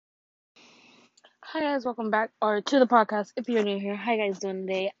Hi guys, welcome back or to the podcast. If you're new here, how you guys doing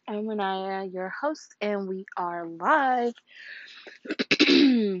today? I'm Renaya, your host, and we are live.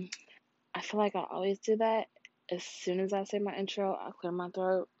 I feel like I always do that. As soon as I say my intro, I clear my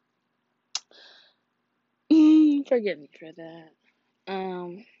throat. Forgive me for that.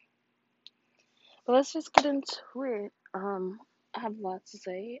 Um, but let's just get into it. I have a lot to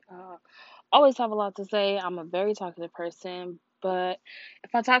say. Always have a lot to say. I'm a very talkative person, but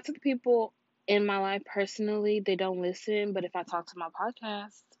if I talk to the people in my life personally, they don't listen. But if I talk to my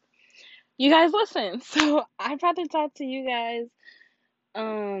podcast, you guys listen. So I'd rather talk to you guys.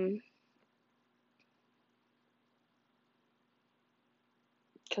 Um,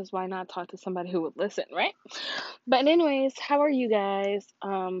 because why not talk to somebody who would listen, right? But anyways, how are you guys?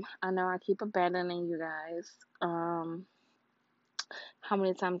 I know I keep abandoning you guys. How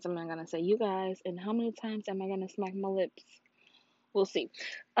many times am I gonna say you guys, and how many times am I gonna smack my lips? We'll see.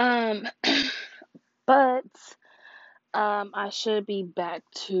 Um, but I should be back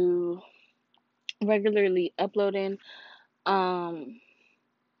to regularly uploading. Um,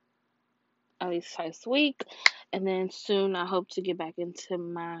 at least twice a week, and then soon I hope to get back into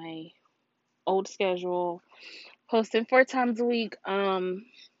my old schedule, posting 4 times a week.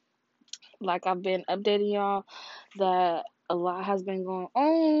 Like I've been updating y'all that a lot has been going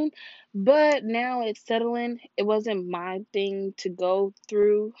on, but now it's settling. It wasn't my thing to go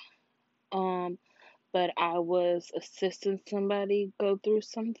through, um, but I was assisting somebody go through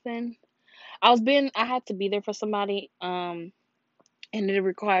something. I had to be there for somebody, and it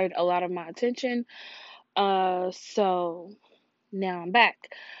required a lot of my attention. So now I'm back.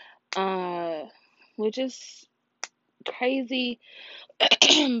 Uh, which is crazy.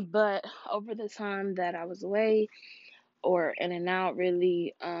 But over the time that I was away or in and out,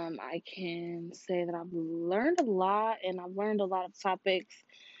 really, I can say that I've learned a lot, and I've learned a lot of topics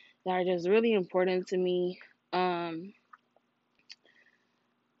that are just really important to me. Um,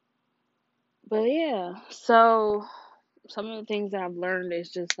 but yeah, so some of the things that I've learned is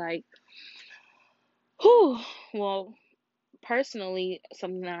just like, whew, well, personally,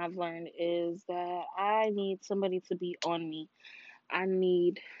 something that I've learned is that I need somebody to be on me. I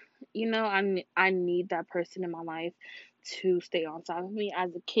need I need that person in my life to stay on top of me.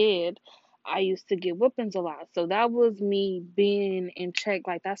 As a kid, I used to get whippings a lot. So that was me being in check.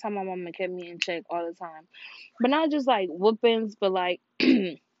 Like that's how my mama kept me in check all the time. But not just like whoopings, but like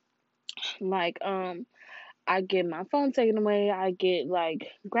like I get my phone taken away, I get like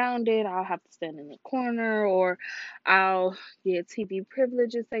grounded, I'll have to stand in the corner, or I'll get TV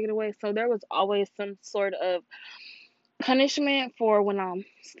privileges taken away. So there was always some sort of punishment for when I'm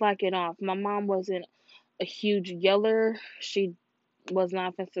slacking off. My mom wasn't a huge yeller. She was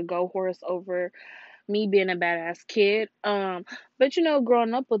not supposed to go horse over me being a badass kid. But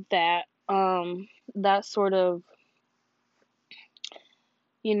growing up with that, that sort of,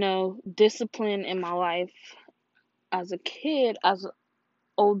 discipline in my life as a kid, as an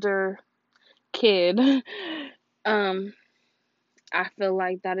older kid, um, I feel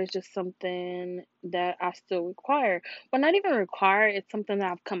like that is just something that I still require. Well, not even require, it's something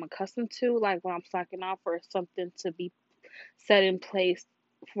that I've come accustomed to, like when I'm slacking off, or something to be set in place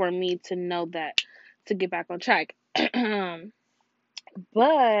for me to know that to get back on track.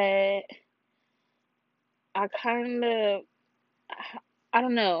 But I kind of, I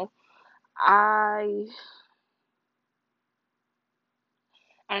don't know. I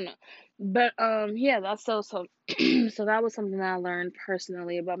I don't know. But yeah, that's so so that was something that I learned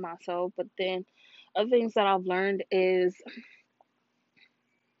personally about myself. But then other things that I've learned is,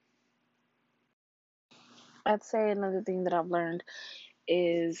 I'd say another thing that I've learned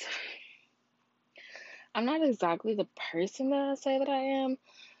is I'm not exactly the person that I say that I am.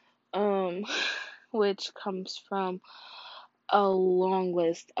 Um which comes from a long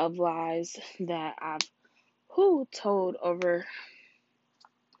list of lies that I've told over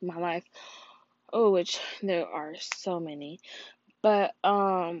my life. Oh, which there are so many. But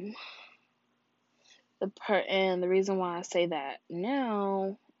the reason why I say that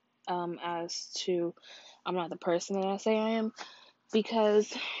now, as to I'm not the person that I say I am,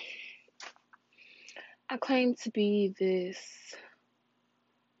 because I claim to be this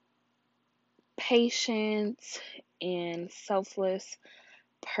patient and selfless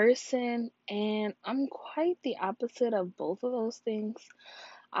person, and I'm quite the opposite of both of those things.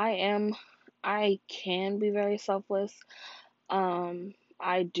 I am I can be very selfless.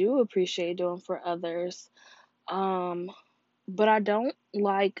 I do appreciate doing for others. Um, but I don't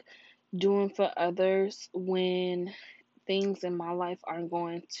like doing for others when things in my life aren't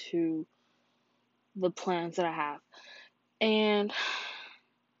going to the plans that I have. And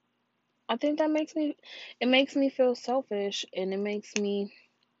I think that makes me feel selfish, and it makes me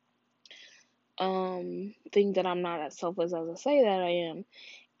think that I'm not as selfless as I say that I am.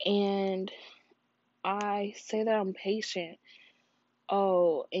 And I say that I'm patient.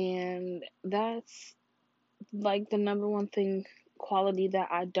 Oh, and that's like the number one thing quality that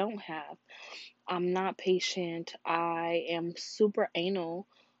I don't have. I'm not patient. I am super anal,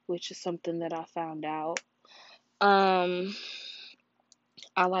 which is something that I found out. Um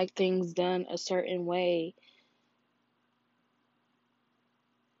I like things done a certain way,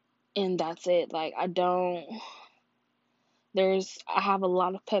 and that's it. Like I have a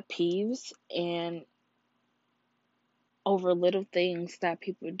lot of pet peeves and over little things that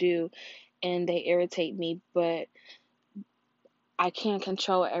people do, and they irritate me, but I can't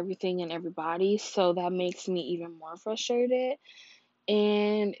control everything and everybody, so that makes me even more frustrated.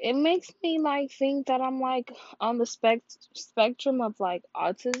 And it makes me like think that I'm like on the spectrum of like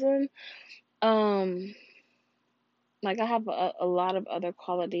autism. Um like I have a lot of other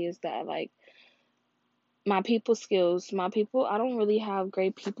qualities that like my people skills. I don't really have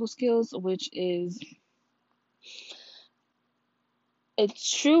great people skills, which is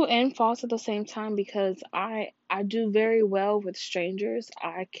it's true and false at the same time because I do very well with strangers.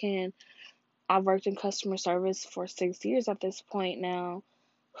 I've worked in customer service for 6 years at this point now.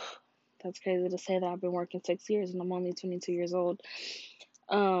 That's crazy to say that I've been working 6 years and I'm only 22 years old.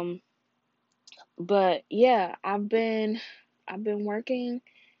 Um, but yeah, I've been working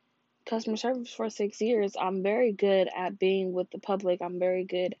customer service for 6 years. I'm very good at being with the public. I'm very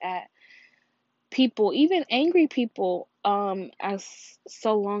good at people, even angry people, as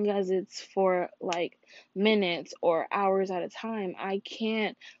so long as it's for like minutes or hours at a time. I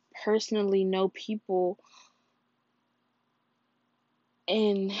can't personally know people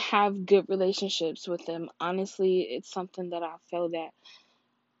and have good relationships with them. Honestly, it's something that I feel that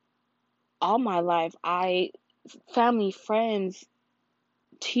all my life, family, friends,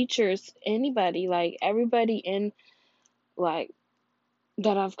 teachers, anybody, like everybody in like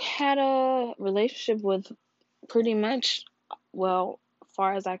that I've had a relationship with pretty much, well,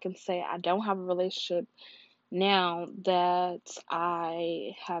 far as I can say, I don't have a relationship now that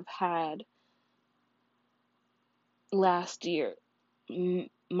I have had last year,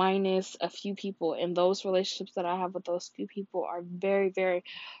 minus a few people, and those relationships that I have with those few people are very, very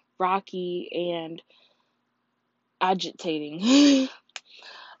rocky and agitating.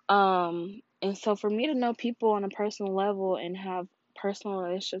 And so for me to know people on a personal level and have personal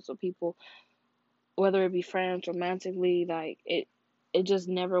relationships with people, whether it be friends, romantically, like it just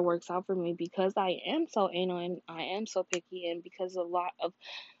never works out for me because I am so anal and I am so picky, and because a lot of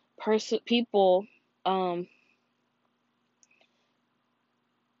people, um,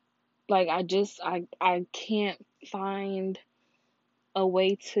 like I can't find a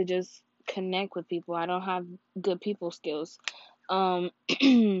way to just connect with people. I don't have good people skills. Um,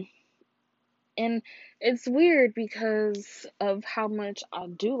 and it's weird because of how much I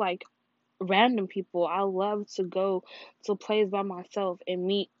do like random people. I love to go to plays by myself and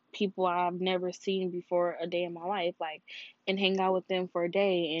meet people I've never seen before a day in my life, like, and hang out with them for a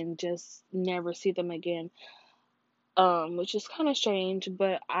day and just never see them again. Which is kind of strange,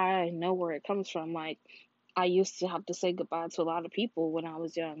 but I know where it comes from. Like, I used to have to say goodbye to a lot of people when I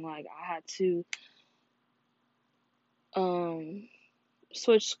was young. Like, I had to um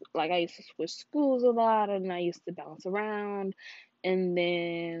switch. Like, I used to switch schools a lot, and I used to bounce around, and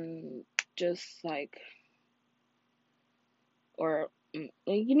then just like or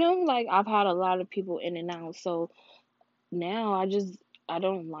like I've had a lot of people in and out. So now I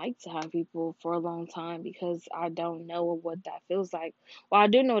don't like to have people for a long time because I don't know what that feels like. Well, I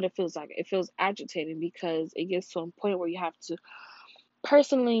do know what it feels like. It feels agitating because it gets to a point where you have to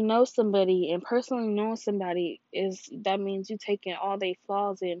personally know somebody, and personally knowing somebody is that means you taking all their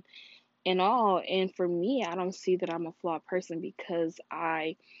flaws and all. And for me, I don't see that I'm a flawed person because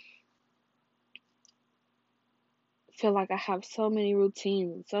I feel like I have so many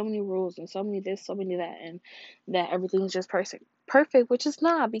routines and so many rules and so many this, so many that, and that everything's just perfect, which is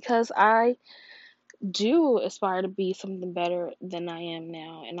not, because I do aspire to be something better than I am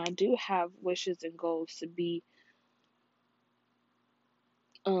now, and I do have wishes and goals to be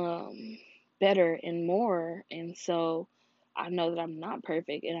um better and more, and so I know that I'm not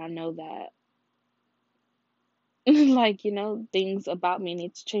perfect, and I know that like things about me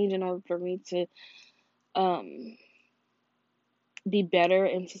need to change in order for me to um be better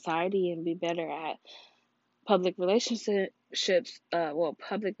in society and be better at public relationships,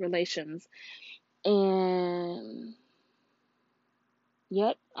 public relations. And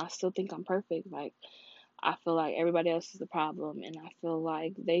yet I still think I'm perfect. Like, I feel like everybody else is the problem, and I feel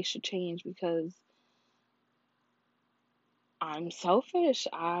like they should change because I'm selfish.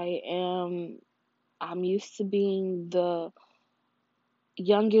 I'm used to being the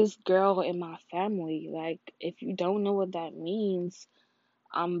youngest girl in my family. Like, if you don't know what that means,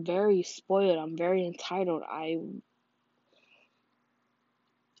 I'm very spoiled. I'm very entitled.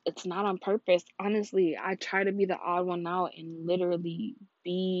 It's not on purpose. Honestly, I try to be the odd one out and literally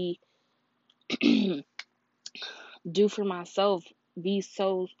be do for myself, be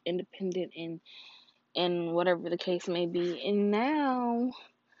so independent and whatever the case may be. And now,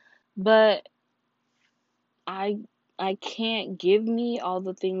 but I I can't give me all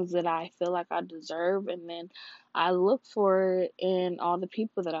the things that I feel like I deserve, and then I look for it in all the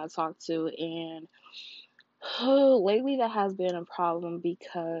people that I talk to, and lately that has been a problem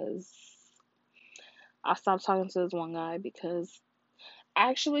because I stopped talking to this one guy because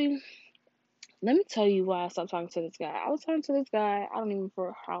actually, let me tell you why I stopped talking to this guy. I was talking to this guy, I don't even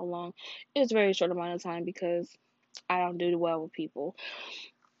for how long. It was a very short amount of time because I don't do well with people.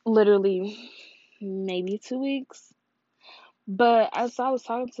 Literally maybe 2 weeks. But as I was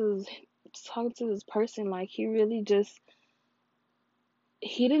talking to this person, like he really just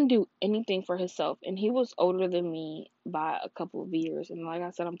he didn't do anything for himself, and he was older than me by a couple of years. And like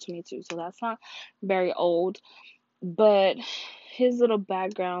I said, I'm 22, so that's not very old. But his little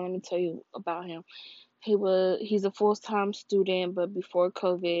background, let me tell you about him. He's a full-time student, but before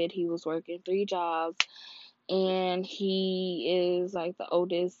COVID, he was working 3 jobs, and he is like the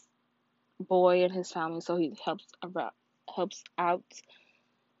oldest boy in his family, so he helps out,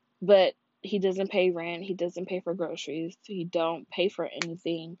 but he doesn't pay rent, he doesn't pay for groceries, he don't pay for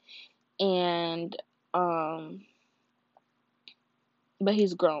anything, and um but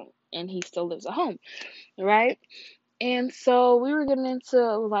he's grown and he still lives at home, right? And so we were getting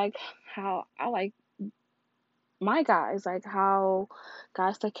into like how I like my guys, like how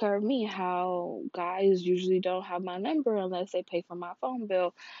guys take care of me, how guys usually don't have my number unless they pay for my phone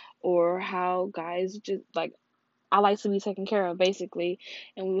bill, or how guys just like I like to be taken care of basically.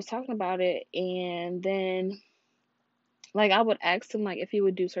 And we was talking about it, and then like I would ask him like if he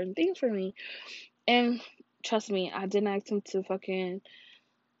would do certain things for me, and trust me, I didn't ask him to fucking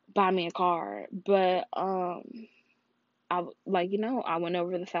buy me a car, but like I went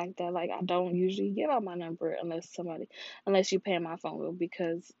over the fact that like I don't usually give out my number unless you pay my phone bill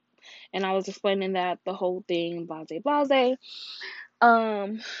because, and I was explaining that the whole thing blase blase.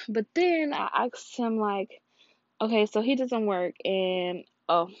 But then I asked him like, okay, so he doesn't work, and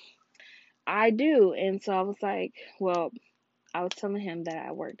oh, I do, and so I was like, well, I was telling him that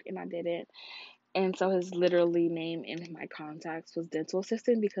I worked and I didn't. And so his literally name in my contacts was dental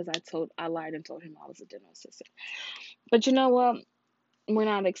assistant because I lied and told him I was a dental assistant. But you know what? We're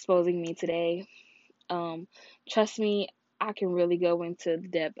not exposing me today. Um, Trust me, I can really go into the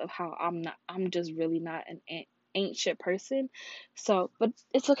depth of how I'm just really not an ancient person. So, but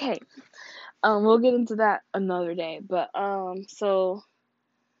it's okay. We'll get into that another day. But so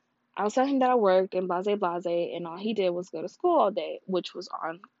I was telling him that I worked and blase blase, and all he did was go to school all day, which was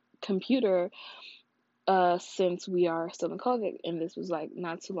on computer. Since we are still in COVID, and this was like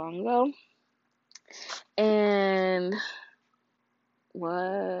not too long ago. And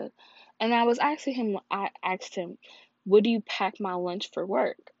what? And I asked him, would you pack my lunch for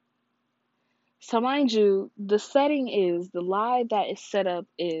work? So mind you, the lie that is set up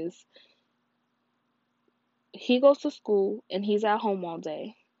is he goes to school and he's at home all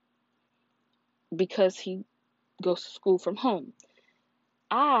day because he goes to school from home.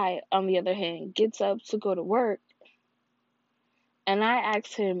 I, on the other hand, gets up to go to work, and I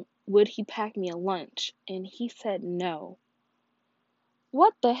asked him, would he pack me a lunch? And he said no.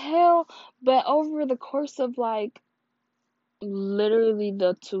 What the hell? But over the course of like literally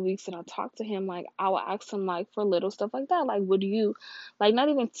the 2 weeks that I talked to him, like I would ask him like for little stuff like that, like would you, like not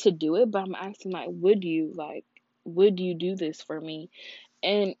even to do it, but I'm asking like would you do this for me?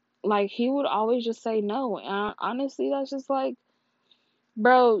 And like he would always just say no. And honestly, that's just like,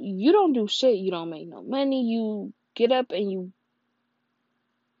 bro, you don't do shit. You don't make no money. You get up and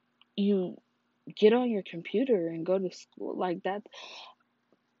you get on your computer and go to school like that.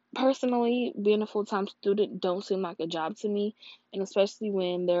 Personally, being a full-time student don't seem like a job to me, and especially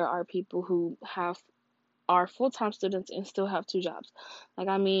when there are people who are full-time students and still have 2 jobs. Like,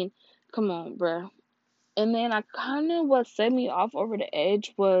 I mean, come on, bruh. And then I kind of what set me off over the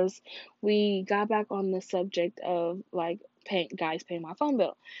edge was we got back on the subject of like paying my phone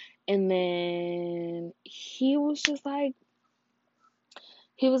bill, and then he was like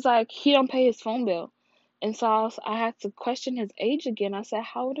he don't pay his phone bill, and so I had to question his age again. I said,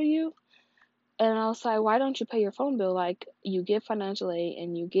 "How old are you?" And I was like, why don't you pay your phone bill? Like, you get financial aid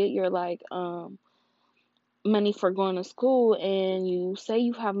and you get your, like, money for going to school, and you say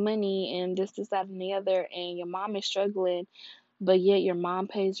you have money and this, that, and the other, and your mom is struggling, but yet your mom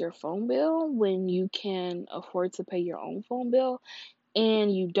pays your phone bill when you can afford to pay your own phone bill,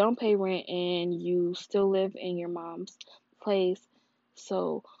 and you don't pay rent, and you still live in your mom's place.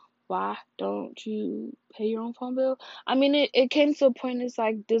 So why don't you pay your own phone bill? I mean, it came to a point, it's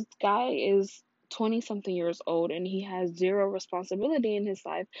like this guy is 20 something years old and he has zero responsibility in his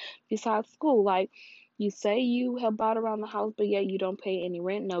life besides school. Like, you say you help out around the house, but yet you don't pay any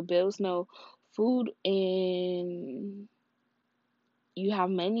rent, no bills, no food, and you have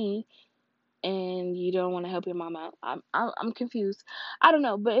money and you don't want to help your mom out. I'm confused. I don't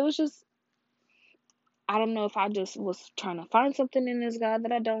know, but it was just, I don't know if I just was trying to find something in this guy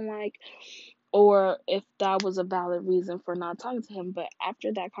that I don't like, or if that was a valid reason for not talking to him. But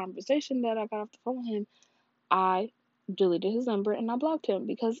after that conversation that I got off the phone with him, I deleted his number and I blocked him,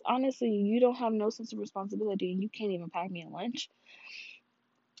 because honestly, you don't have no sense of responsibility and you can't even pack me a lunch.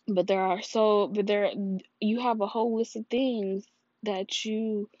 But there, you have a whole list of things that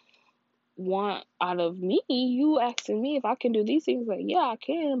you want out of me. You asking me if I can do these things, like, yeah, I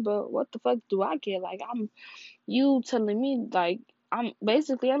can, but what the fuck do I get? Like, you telling me, like, I'm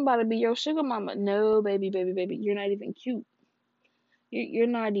about to be your sugar mama. No, baby, you're not even cute. You're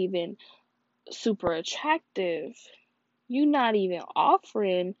not even super attractive. You're not even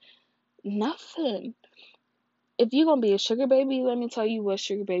offering nothing. If you're gonna be a sugar baby, let me tell you what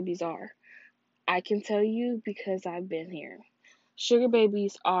sugar babies are. I can tell you because I've been here. Sugar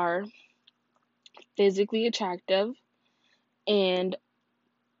babies are physically attractive, and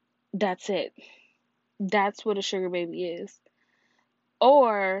that's it. That's what a sugar baby is.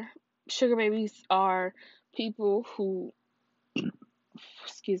 Or sugar babies are people who,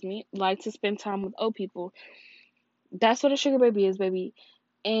 excuse me, like to spend time with old people. That's what a sugar baby is, baby.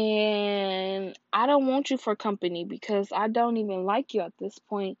 And I don't want you for company because I don't even like you at this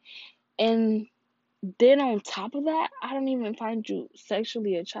point. And then on top of that, I don't even find you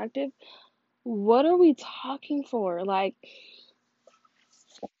sexually attractive. What are we talking for? Like,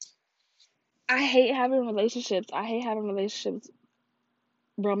 I hate having relationships. I hate having relationships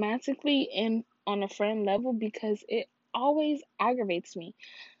romantically and on a friend level because it always aggravates me.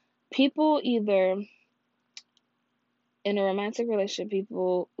 People either, in a romantic relationship,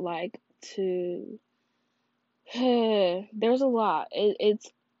 people like to there's a lot.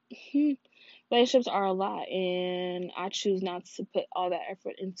 Relationships are a lot, and I choose not to put all that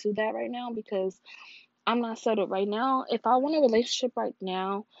effort into that right now because I'm not settled right now. If I want a relationship right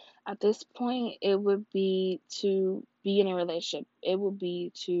now, at this point, it would be to be in a relationship. It would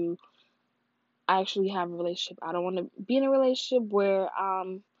be to actually have a relationship. I don't want to be in a relationship where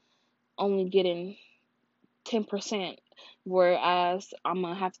I'm only getting 10%, whereas I'm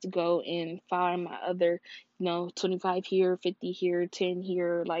gonna have to go and find my other, 25 here, 50 here, 10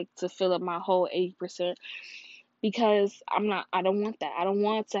 here, like to fill up my whole 80%, because I don't want that. I don't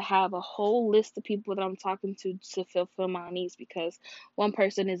want to have a whole list of people that I'm talking to fulfill my needs because one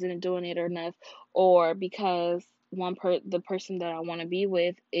person isn't doing it enough, or because the person that I want to be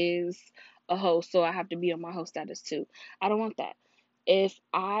with is a host, so I have to be on my host status too. I don't want that. If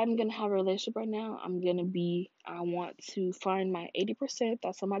I'm gonna have a relationship right now, I want to find my 80%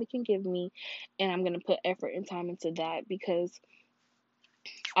 that somebody can give me, and I'm gonna put effort and time into that because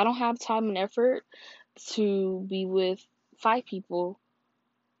I don't have time and effort to be with 5 people,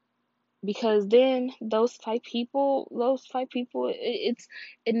 because then those 5 people, it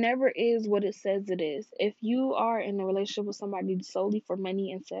never is what it says it is. If you are in a relationship with somebody solely for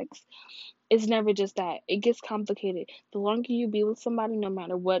money and sex, it's never just that. It gets complicated. The longer you be with somebody, no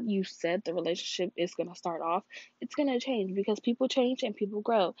matter what you said the relationship is going to start off, it's going to change because people change and people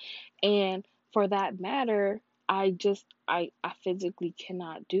grow. And for that matter, I physically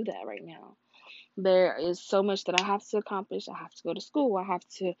cannot do that right now. There is so much that I have to accomplish. I have to go to school. I have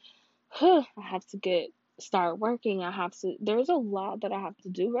to start working. There's a lot that I have to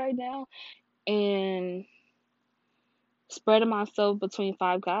do right now. And spreading myself between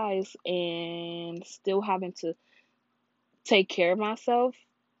 5 guys and still having to take care of myself,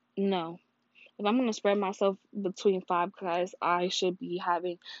 no. If I'm going to spread myself between 5 guys, I should be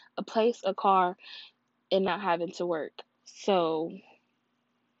having a place, a car, and not having to work. So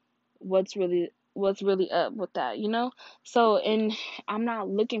what's really up with that, so, and I'm not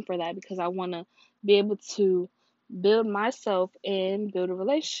looking for that because I want to be able to build myself and build a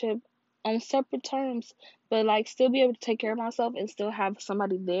relationship on separate terms, but like still be able to take care of myself and still have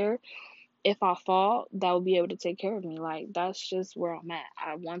somebody there if I fall, that will be able to take care of me. Like, that's just where I'm at.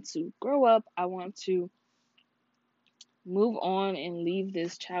 I want to grow up. I want to move on and leave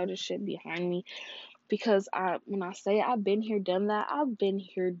this childish shit behind me, because when I say I've been here, done that, I've been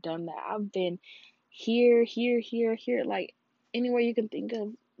here, done that. I've been here, here, here, here, like anywhere you can think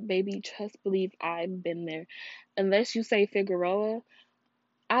of, baby, trust believe I've been there. Unless you say Figueroa,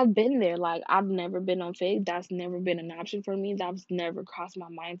 I've been there. Like, I've never been on Fig. That's never been an option for me. That's never crossed my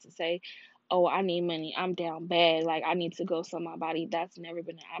mind to say, oh, I need money. I'm down bad. Like, I need to go sell my body. That's never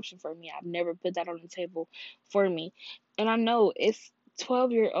been an option for me. I've never put that on the table for me. And I know it's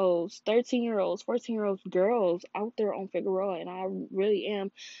 12-year-olds, 13-year-olds, 14-year-olds, girls out there on Figueroa. And I really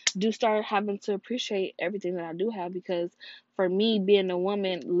do start having to appreciate everything that I do have, because for me, being a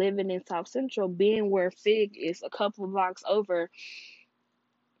woman living in South Central, being where Fig is a couple of blocks over,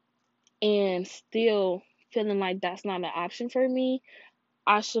 and still feeling like that's not an option for me,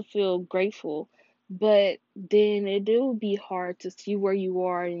 I should feel grateful. But then it do be hard to see where you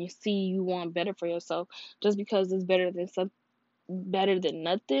are and you see you want better for yourself. Just because it's better than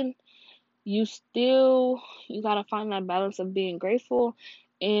nothing, you gotta find that balance of being grateful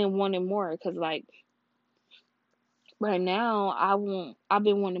and wanting more. Cause like right now, I've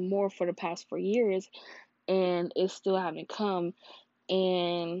been wanting more for the past 4 years, and it still haven't come.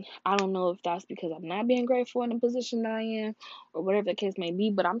 And I don't know if that's because I'm not being grateful in the position that I am, or whatever the case may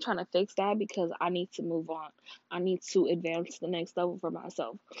be, but I'm trying to fix that because I need to move on. I need to advance to the next level for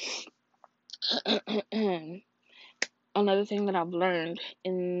myself. Another thing that I've learned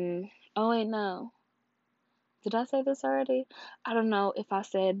oh wait, no. Did I say this already? I don't know if I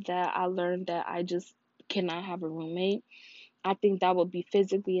said that I learned that I just cannot have a roommate. I think that would be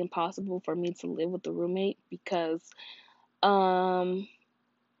physically impossible for me to live with a roommate, because um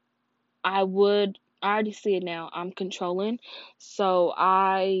I already see it now. I'm controlling. So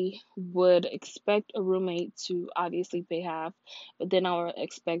I would expect a roommate to obviously pay half, but then I would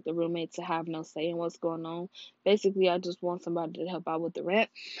expect the roommate to have no say in what's going on. Basically, I just want somebody to help out with the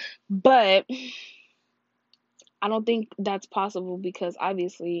rent. But I don't think that's possible, because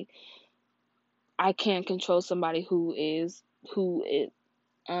obviously I can't control somebody who is going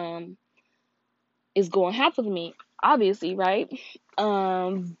half with me, obviously, right?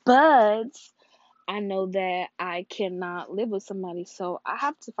 But I know that I cannot live with somebody, so I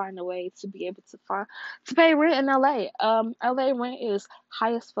have to find a way to be able to pay rent in LA. LA rent is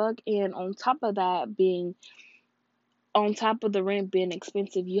high as fuck, and on top of the rent being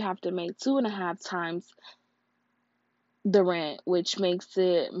expensive, you have to make 2.5 times the rent, which makes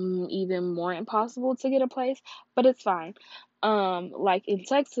it even more impossible to get a place. But it's fine. Like in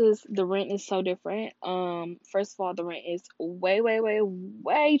Texas, the rent is so different. First of all, the rent is way, way, way,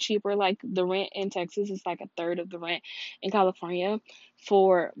 way cheaper. Like the rent in Texas is like a third of the rent in California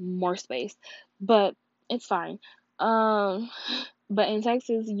for more space. But it's fine. Um, but in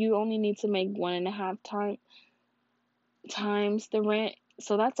Texas, you only need to make 1.5 times the rent.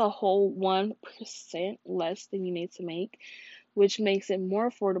 So that's a whole 1% less than you need to make, which makes it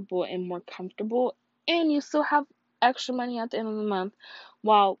more affordable and more comfortable. And you still have extra money at the end of the month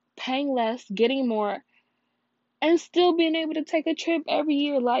while paying less, getting more, and still being able to take a trip every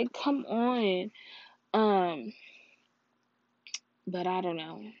year. Like, come on. Um, but I don't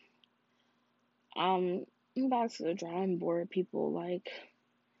know. I'm back to the drawing board, people. Like,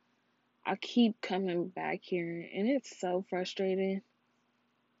 I keep coming back here, and it's so frustrating.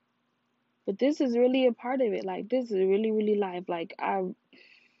 But this is really a part of it. Like, this is really, really life. Like,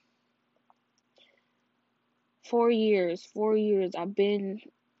 4 years, I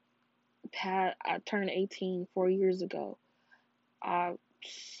turned 18 4 years ago. I,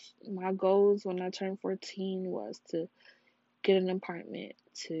 my goals when I turned 14 was to get an apartment,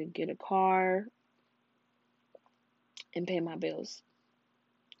 to get a car, and pay my bills.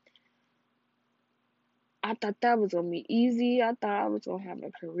 I thought that was gonna be easy. I thought I was gonna have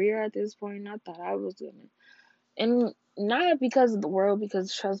a career at this point. I thought I was gonna, and not because of the world,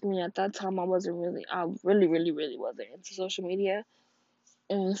 because trust me, at that time I really, really, really wasn't into social media.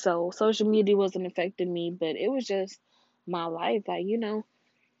 And so social media wasn't affecting me, but it was just my life. Like, it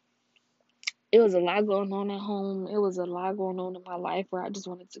was a lot going on at home. It was a lot going on in my life where I just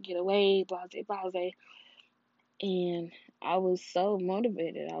wanted to get away, blase, blase. And I was so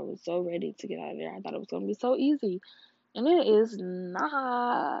motivated. I was so ready to get out of there. I thought it was going to be so easy. And it is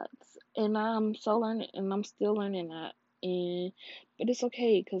not. And I'm so learning, and I'm still learning that. But it's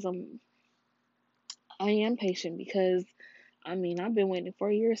okay, because I am patient, because I mean, I've been waiting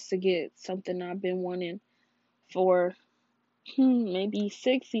 4 years to get something I've been wanting for maybe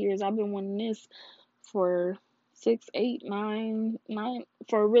 6 years. I've been wanting this for 6, 8, 9, 9.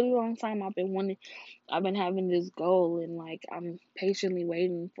 For a really long time, I've been having this goal, and like I'm patiently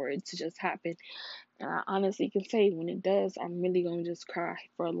waiting for it to just happen. And I honestly can say when it does, I'm really gonna just cry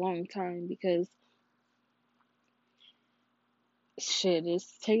for a long time because shit,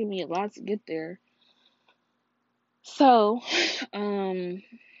 it's taking me a lot to get there. So, um,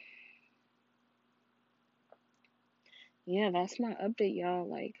 yeah, that's my update, y'all.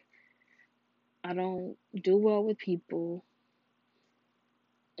 Like, I don't do well with people.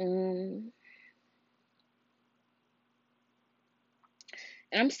 Um,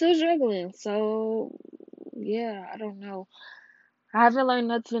 and I'm still struggling. So, yeah, I don't know. I haven't learned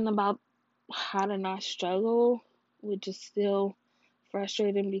nothing about how to not struggle, which is still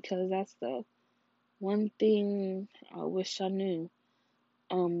frustrating because that's the one thing I wish I knew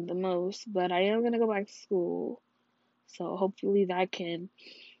the most. But I am gonna go back to school, so hopefully that can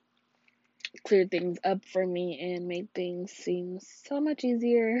clear things up for me and make things seem so much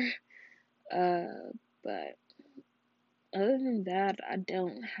easier. But other than that, I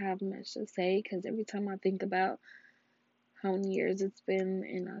don't have much to say because every time I think about how many years it's been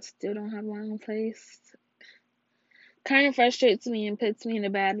and I still don't have my own place, kind of frustrates me and puts me in a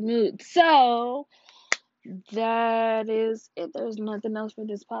bad mood. So that is it. There's nothing else for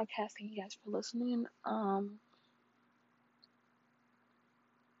this podcast. Thank you guys for listening.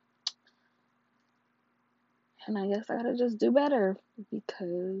 And I guess I gotta just do better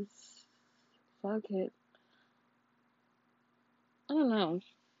because fuck it. I don't know.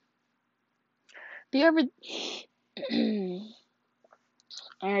 Do you ever?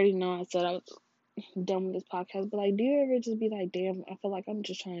 I already know I said I was done with this podcast, but like, do you ever just be like, damn, I feel like I'm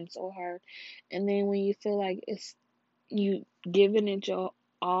just trying so hard, and then when you feel like it's you giving it your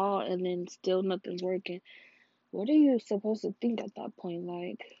all, and then still nothing's working, what are you supposed to think at that point?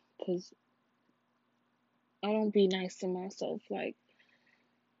 Like, cause I don't be nice to myself. Like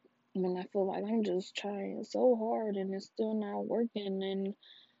when I feel like I'm just trying so hard and it's still not working, and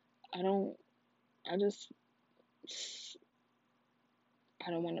I don't, I just I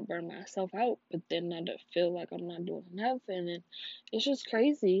don't want to burn myself out, but then I don't feel like I'm not doing enough, and it's just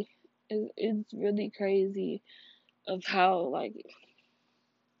crazy. It's really crazy of how like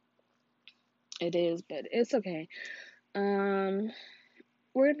it is, but it's okay. Um,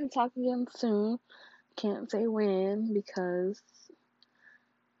 we're gonna talk again soon. Can't say when because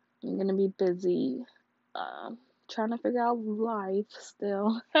I'm gonna be busy. Trying to figure out life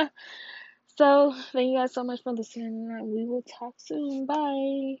still. So thank you guys so much for listening. We will talk soon.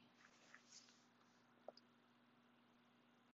 Bye.